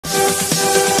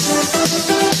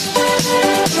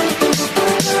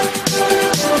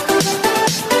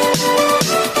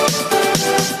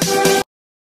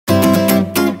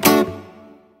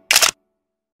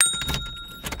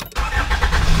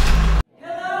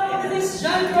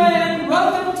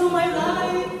my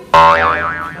life.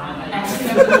 Actually,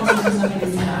 everyone is in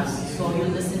class, so you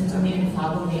listen to me and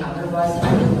follow me. Otherwise,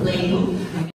 I will play you.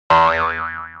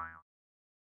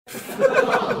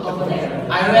 Over there.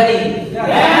 Are you ready? Yeah.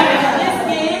 This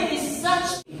game is such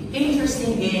an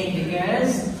interesting game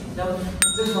because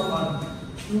there's no fun.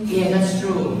 Yeah, that's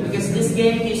true. Because this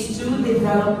game is to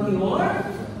develop your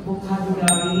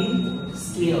vocabulary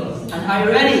skills. And are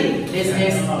you ready? This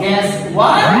is Guess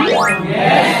What?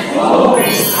 Guess Who?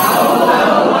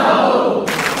 How?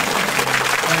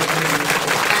 And guess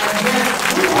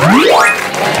what?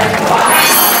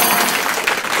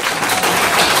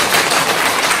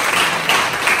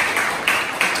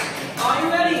 Are you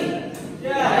ready?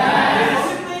 Yeah. Before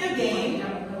we play the game,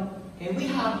 okay, we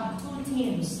have two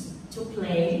teams to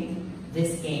play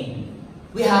this game.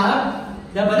 We have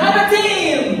the banana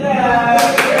team! Yeah.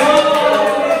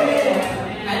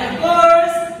 And of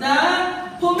course, the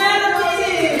pomelo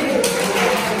team!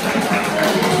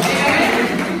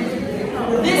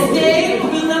 This game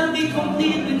will not be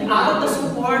complete without the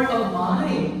support of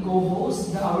my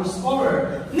co-host, our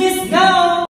scorer, Miss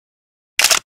Gao!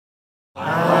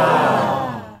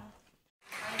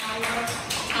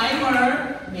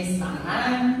 Timer, Miss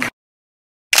Sahan.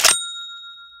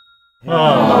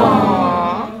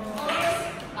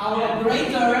 Our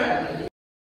operator.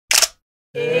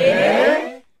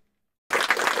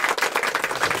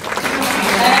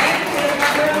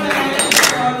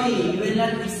 Sorry, you will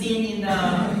not be seen in the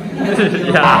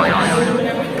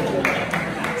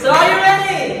So are you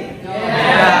ready?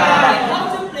 Yeah. How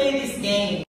to play this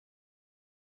game?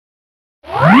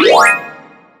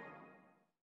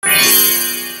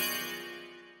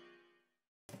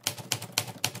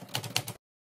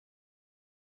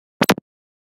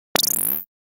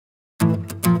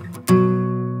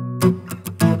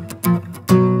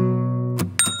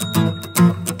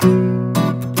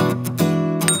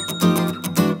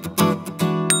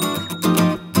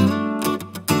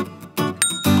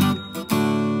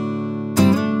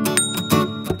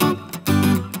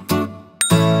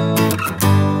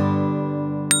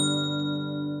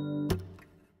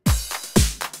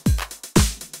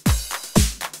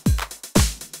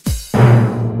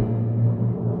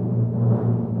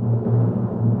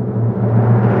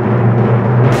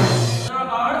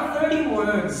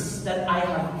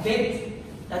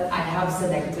 That I have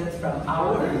selected from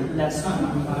our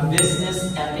lesson,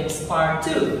 Business Ethics Part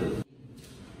 2.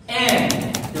 And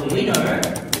the winner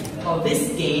of this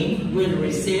game will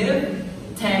receive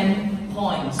 10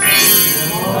 points. This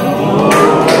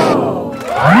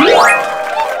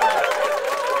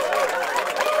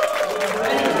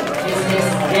is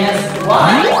Guess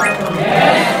What?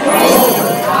 Guess Who?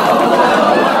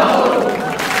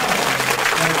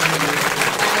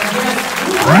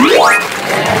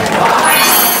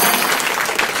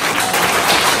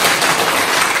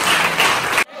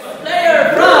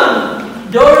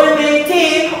 Dorime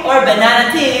team or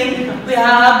banana team, we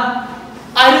have,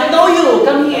 I don't know you,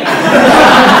 come here.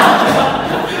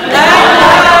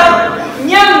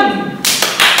 Nyang.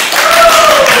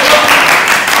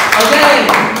 Okay,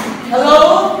 hello,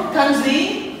 Kanzi.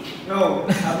 No,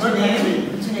 What's your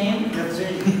name? What's your name? Yatzi.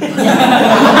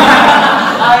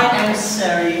 I am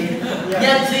sorry.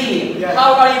 Yatzi, Yeah.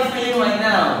 how are you feeling right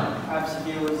now? I'm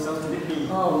still so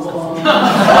sleepy. Oh,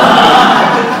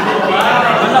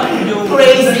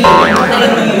 crazy.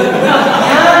 Thank you.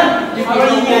 Yeah? How are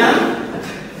you, Yang?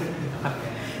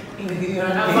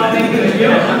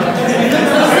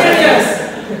 So serious.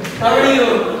 How are you?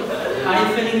 Are you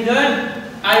feeling good?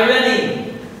 Are you ready?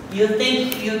 You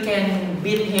think you can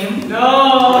beat him?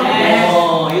 No. Yes.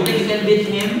 Oh, you think you can beat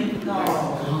him? No.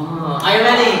 Oh, are you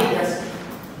ready? Yes.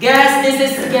 Guess this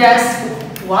is guess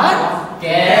what?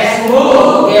 Guess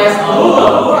who? Guess who?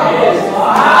 Guess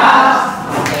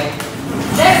what? Okay.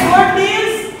 Next word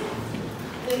please.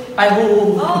 By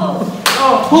who? Oh.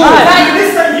 Who? You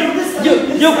listen.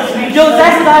 USA.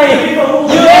 USA.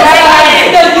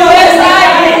 The USA.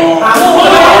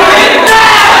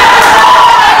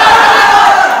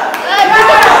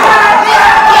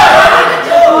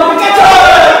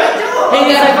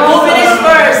 Who finished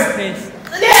first?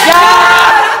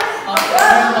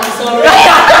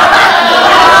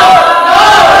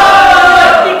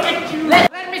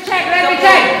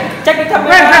 Check the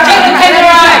camera.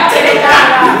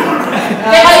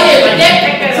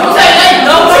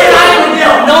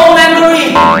 No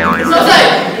memory. 1,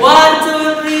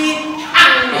 2, 3.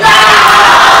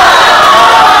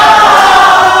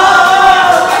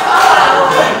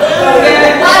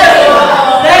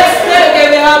 Next, okay,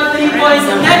 we have 3 points.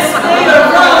 Next player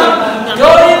from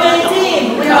Dorime team.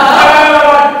 We have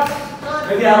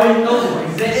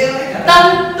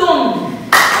Tantung.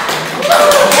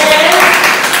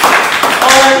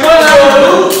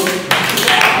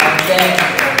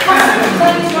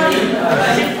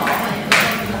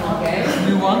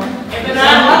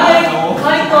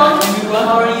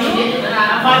 how are you?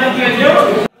 Fine, thank you.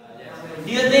 Do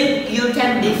you think you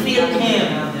can defeat him?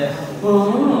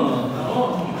 Oh.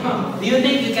 Do you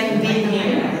think you can beat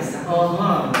him?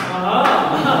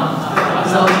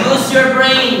 So use your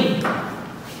brain.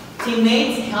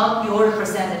 Teammates, help your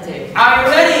representative. Are you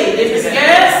ready? This is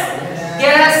guess.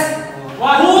 Guess.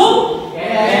 Who?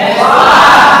 Yes.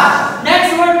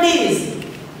 Next word, please.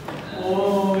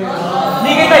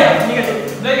 Negative.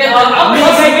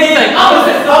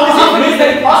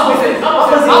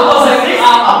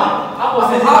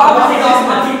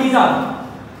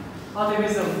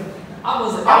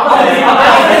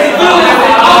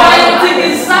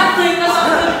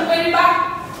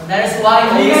 That is why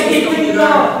negative.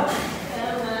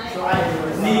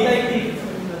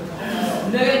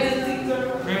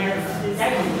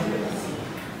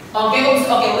 Okay,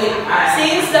 wait.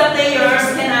 Since the players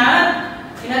cannot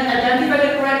identify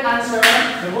the correct answer,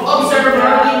 observer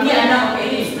Indiana, okay,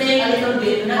 he's playing a little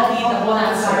bit, not read the whole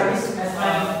answer.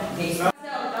 Okay,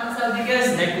 cancel because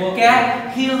okay,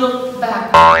 he looked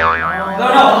back.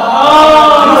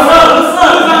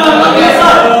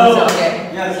 Okay.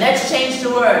 Let's change the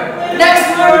word.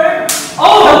 Next word. The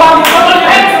one who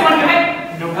had.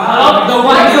 You are. Like the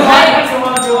one who had you.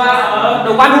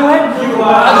 The one who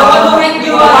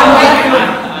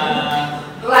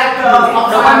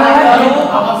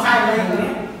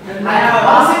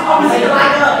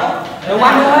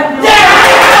had you.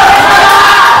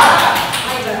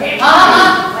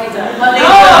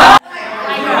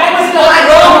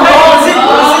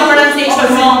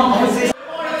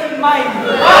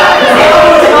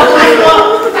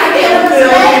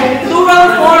 Plural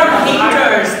form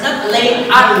haters, not late.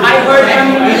 I heard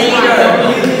later.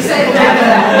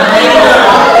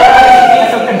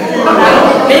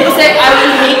 Maybe say I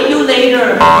will hate you later.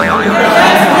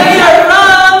 Later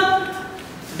from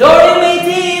Dorime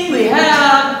team we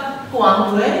have Quang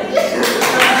Tuệ.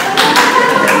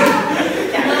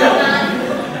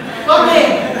 Okay.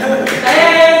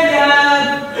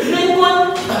 And Minh Quân.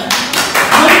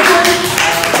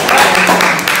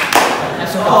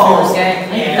 Okay.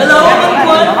 Hello, Minh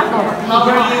Quân. How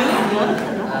are you?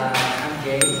 I'm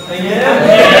gay.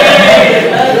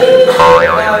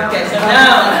 Okay, so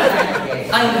now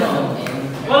I know.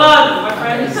 Hold on, my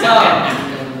friend. So,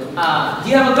 do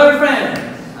you have a girlfriend?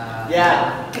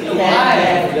 Yeah.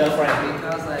 Why? Girlfriend.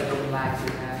 Because I don't like to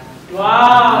have.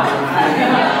 Wow.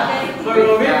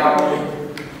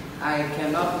 I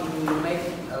cannot make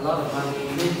a lot of money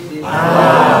with this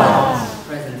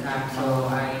present time, so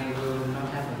I will not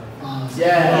have a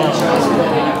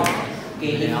girlfriend.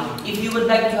 Okay, if you would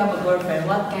like to have a girlfriend,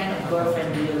 what kind of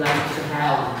girlfriend do you like to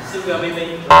have? Sugar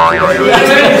baby.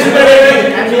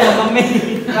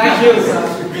 Like you.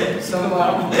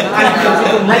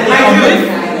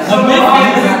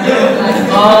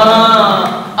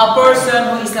 A person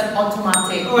who is not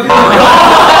automatic. But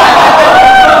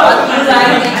you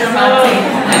like dramatic.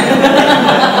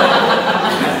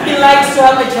 He likes to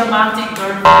have a dramatic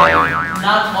girlfriend,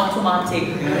 not automatic.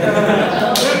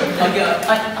 Okay,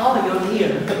 oh, you're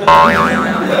here.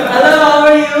 Hello, how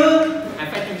are you? I'm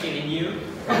fine, thank you. And you?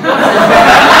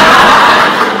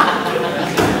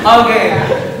 Okay,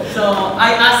 so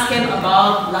I asked him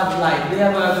about love life. Do you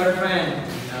have a girlfriend?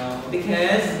 No.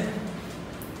 Because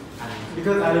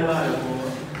Because I live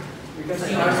because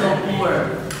you are so poor.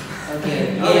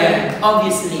 Okay, yeah,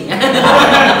 obviously.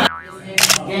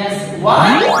 Guess what?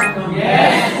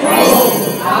 Guess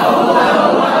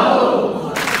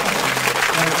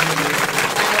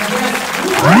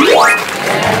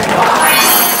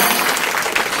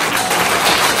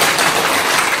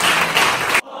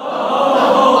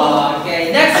Okay,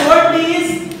 next word please.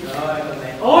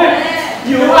 Oh,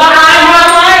 You are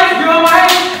mine. you are mine.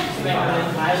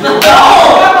 No.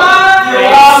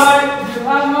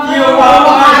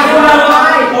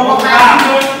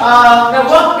 The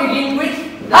word begin with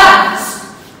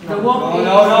the word begin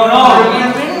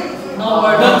No. No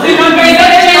word.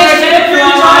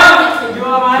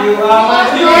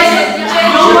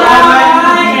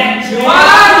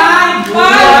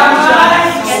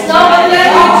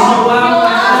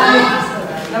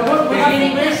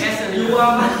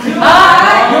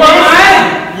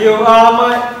 You are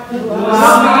mine.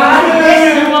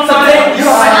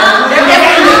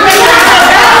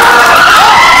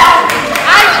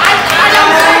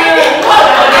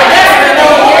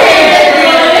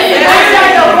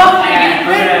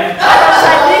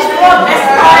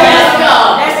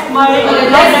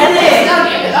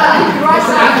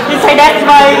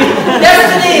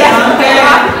 Destiny. Okay.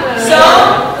 So,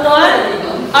 one,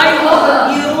 I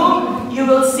hope you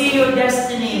will see your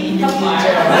destiny in the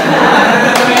future.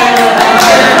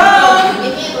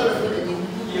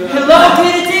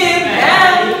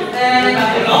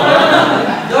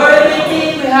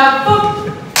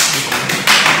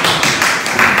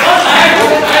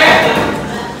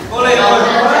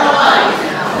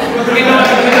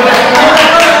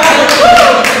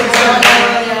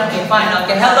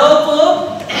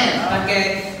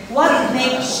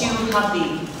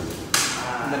 happy?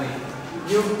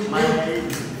 My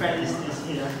friend is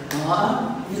here.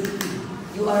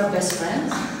 You are best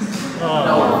friends?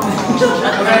 No.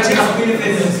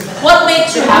 What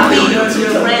makes you happy,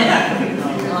 friend?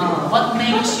 What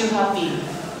makes you happy?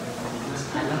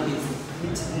 I love it.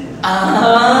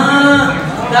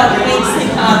 That makes him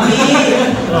happy.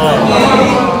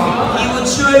 He would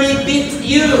surely beat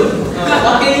you.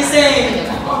 What can you say?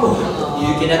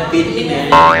 You cannot beat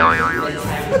him.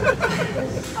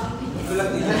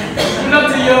 Love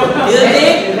to you.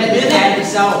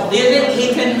 Do you think he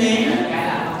can win?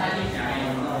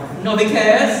 No,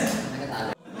 because.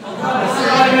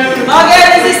 Okay,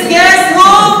 this is guess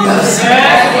move.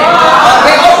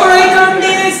 Okay, operator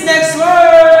please. Next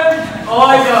word. Oh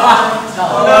my god.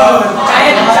 No.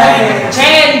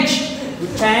 Change.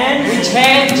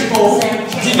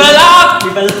 Develop.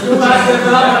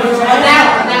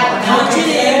 Now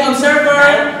cheating, observer.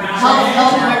 Help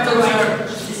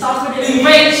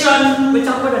Invention.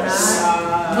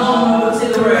 No,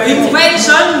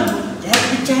 Invention. Yes,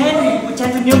 we can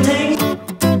do new things.